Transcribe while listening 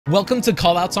Welcome to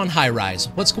Callouts on High Rise.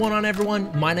 What's going on,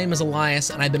 everyone? My name is Alyus,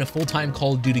 and I've been a full-time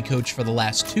Call of Duty coach for the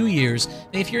last 2 years.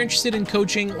 And if you're interested in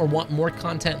coaching or want more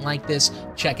content like this,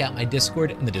 check out my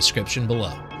Discord in the description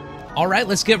below. All right,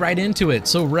 let's get right into it.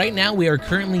 So right now we are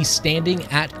currently standing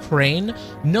at Crane.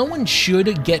 No one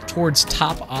should get towards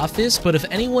top office, but if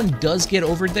anyone does get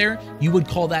over there, you would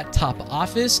call that top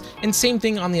office. And same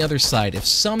thing on the other side. If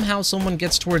somehow someone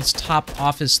gets towards top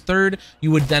office third, you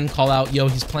would then call out, yo,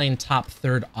 he's playing top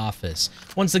third office.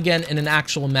 Once again, in an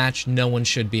actual match, no one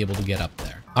should be able to get up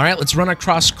there. All right, let's run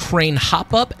across Crane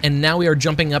hop up, and now we are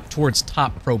jumping up towards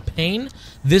top propane.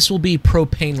 This will be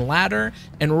propane ladder,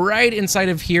 and right inside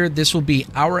of here, this will be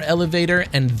our elevator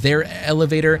and their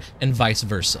elevator, and vice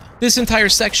versa. This entire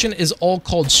section is all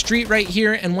called street right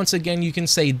here, and once again, you can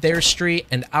say their street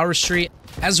and our street.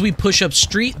 As we push up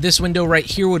street, this window right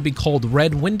here would be called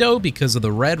red window because of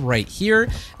the red right here.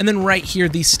 And then right here,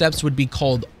 these steps would be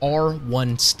called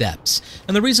R1 steps.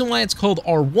 And the reason why it's called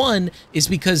R1 is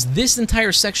because this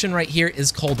entire section right here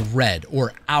is called red,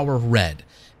 or our red.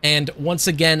 And once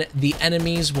again, the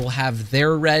enemies will have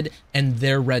their red and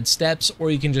their red steps,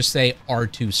 or you can just say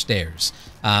R2 stairs.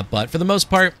 But for the most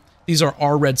part, these are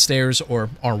R red stairs or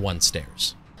R1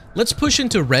 stairs. Let's push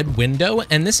into red window,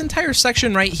 and this entire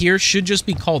section right here should just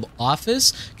be called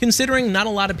office, considering not a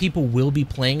lot of people will be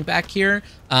playing back here,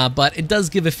 but it does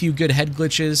give a few good head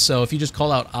glitches, so if you just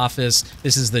call out office,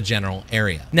 this is the general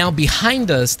area. Now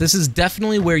behind us, this is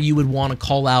definitely where you would want to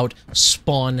call out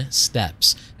spawn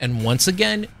steps, and once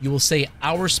again, you will say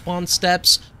our spawn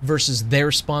steps versus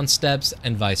their spawn steps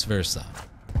and vice versa.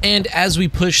 And as we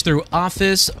push through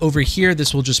office, over here,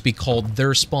 this will just be called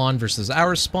their spawn versus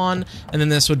our spawn, and then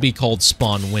this would be called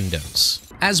spawn windows.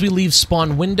 As we leave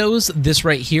spawn windows, this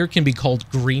right here can be called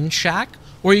green shack,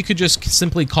 or you could just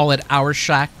simply call it our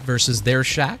shack versus their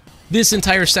shack. This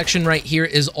entire section right here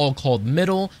is all called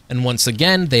middle, and once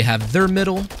again, they have their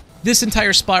middle. This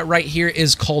entire spot right here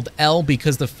is called L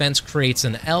because the fence creates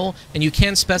an L, and you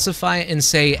can specify and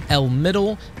say L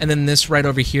middle, and then this right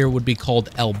over here would be called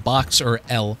L box or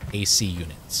L AC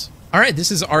units. All right,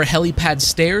 this is our helipad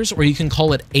stairs, or you can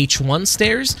call it H1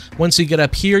 stairs. Once you get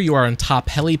up here, you are on top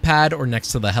helipad or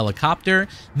next to the helicopter.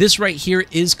 This right here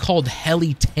is called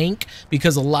heli tank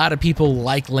because a lot of people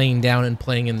like laying down and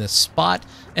playing in this spot.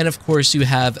 And of course, you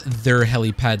have their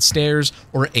helipad stairs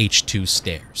or H2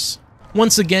 stairs.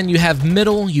 Once again, you have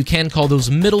middle, you can call those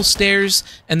middle stairs,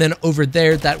 and then over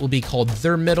there, that will be called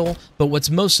their middle, but what's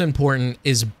most important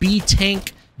is B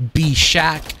tank, B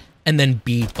shack, and then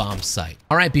B bomb site.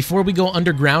 All right, before we go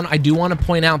underground, I do want to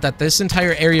point out that this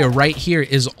entire area right here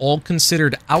is all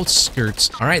considered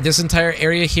outskirts. All right, this entire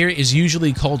area here is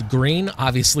usually called green.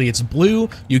 Obviously, it's blue.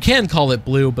 You can call it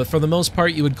blue, but for the most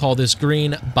part, you would call this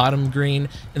green, bottom green.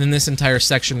 And then this entire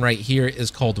section right here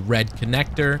is called red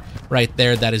connector. Right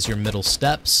there, that is your middle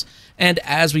steps. And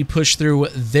as we push through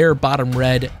their bottom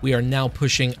red, we are now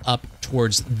pushing up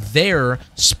towards their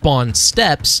spawn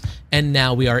steps, and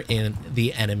now we are in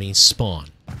the enemy spawn.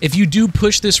 If you do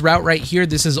push this route right here,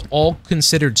 this is all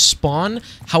considered spawn.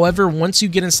 However, once you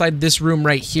get inside this room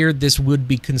right here, this would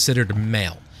be considered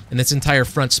mail. And this entire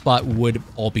front spot would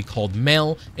all be called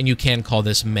mail, and you can call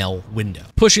this mail window.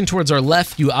 Pushing towards our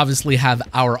left, you obviously have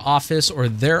our office or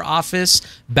their office.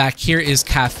 Back here is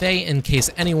cafe in case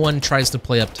anyone tries to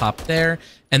play up top there.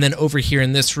 And then over here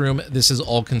in this room, this is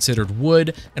all considered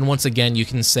wood. And once again, you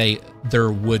can say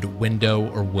their wood window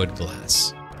or wood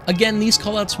glass. Again, these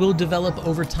callouts will develop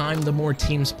over time the more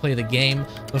teams play the game,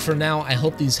 but for now, I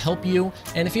hope these help you,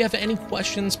 and if you have any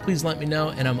questions, please let me know,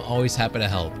 and I'm always happy to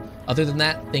help. Other than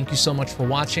that, thank you so much for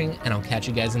watching, and I'll catch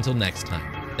you guys until next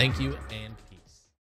time. Thank you, and